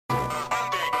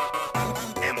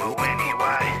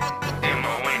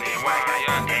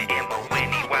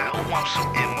So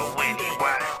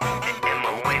M-O-N-E-Y,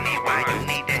 M-O-N-E-Y. You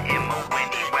need that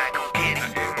M-O-N-E-Y, go get it.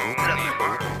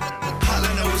 All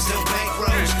I know is them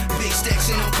bankrolls, big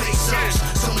stacks and them pesos.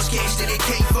 So much cash that it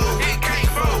can't fold, it can't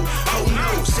fold. Oh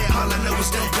no, said all I know is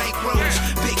them bankrolls,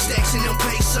 big stacks and them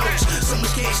pesos. So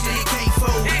much cash that it can't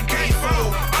fold, it can't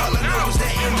fold. All I know is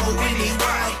that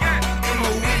M-O-N-E-Y,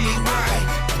 M-O-N-E-Y,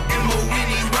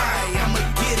 M-O-N-E-Y. I'ma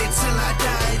get it till I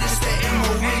die. This that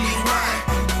M-O-N-E-Y,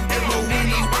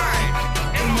 M-O-N-E-Y,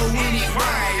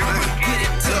 M-O-N-E-Y. I'ma get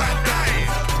it till I die.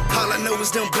 All I know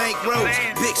is them bankrolls,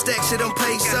 big stacks of them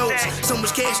pesos. So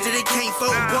much cash that it can't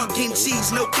fold. Bump getting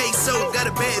cheese, no queso. Got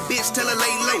a bad bitch, tell her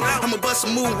lay low. I'ma bust a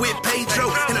move with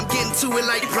Pedro, and I'm getting to it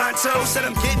like pronto. Said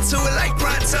I'm getting to it like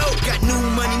pronto. Got new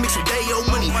money mixed with day old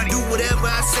money. Do whatever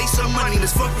I say, so money.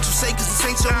 Let's fuck what you say, cause this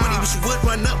ain't your money. Wish you would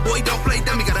run up, boy, don't play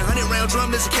dummy. Got 100-round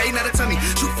drum, there's a K, not a tummy.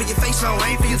 Shoot for your face, so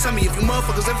I ain't for your tummy. If you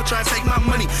motherfuckers ever try to take my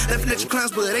money, laughing at you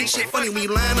clowns, but it ain't shit funny. When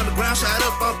you lying on the ground, shot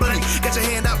up all bloody. Got your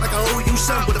hand out like I owe you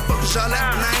something. What the fuck was y'all at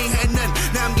when I ain't had nothing?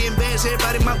 Now I'm getting bags,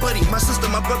 everybody my buddy. My sister,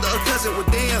 my brother, or cousin. Well,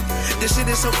 damn, this shit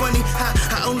is so funny.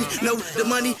 I only know the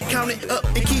money, count it up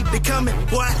and keep it coming.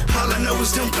 Boy, all I know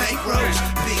is them bankrolls,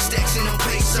 big stacks and them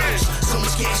pesos. So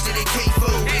much cash that it can't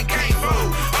fold, it can't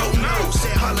fold. Oh no,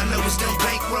 said all I know is them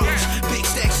bankrolls, big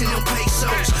stacks and them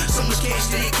pesos. So much cash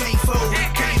that it can't fold,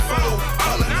 it can't fold.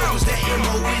 All I know is that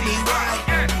M-O-N-E-Y,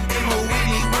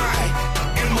 M-O-N-E-Y,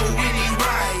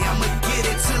 M-O-N-E-Y. I'ma get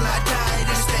it till I die.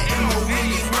 This that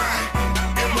M-O-N-E-Y,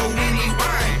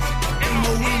 M-O-N-E-Y,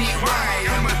 M-O-N-E-Y.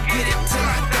 I'ma get it till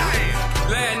I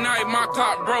die. Last night my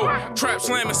clock broke, trap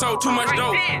slamming, sold too much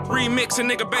dope. Remixing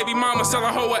nigga baby mama, sell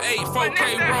a hoe at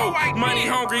 4K roll. Money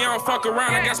hungry, I don't fuck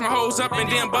around. I gas my hoes up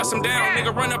and then bust them down.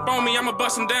 Nigga run up on me, I'ma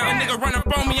bust them down. Nigga run up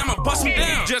on me, I'ma bust them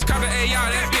down. Just caught the AI,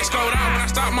 that bitch go down. When I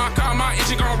stop my car, my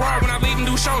engine gon' roar. When I leave and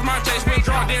do shows, my J's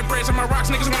withdraw. Dead braids on my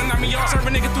rocks, niggas wanna knock me off. Serve a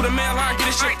nigga through the mail line,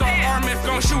 get it shipped off. RMF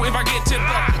gon' shoot if I get tipped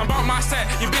off. I'm about my set,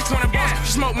 your bitch wanna boss.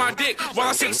 She smoke my dick while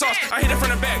I sip sauce. I hit it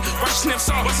from the back, watch her sniff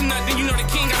sauce. Bustin' nothing, you know the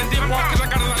king gotta dip off. Cause I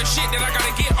got a lot of shit that I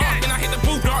gotta get off. Then I hit the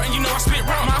boot dart and you know I spit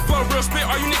raw. My flow real spit,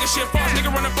 all you niggas shit false.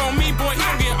 Nigga run up on me, boy, he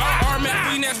gon' get off.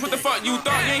 RMF, what the fuck you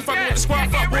thought? You ain't fucking with the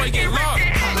squad, fuck boy, get lost.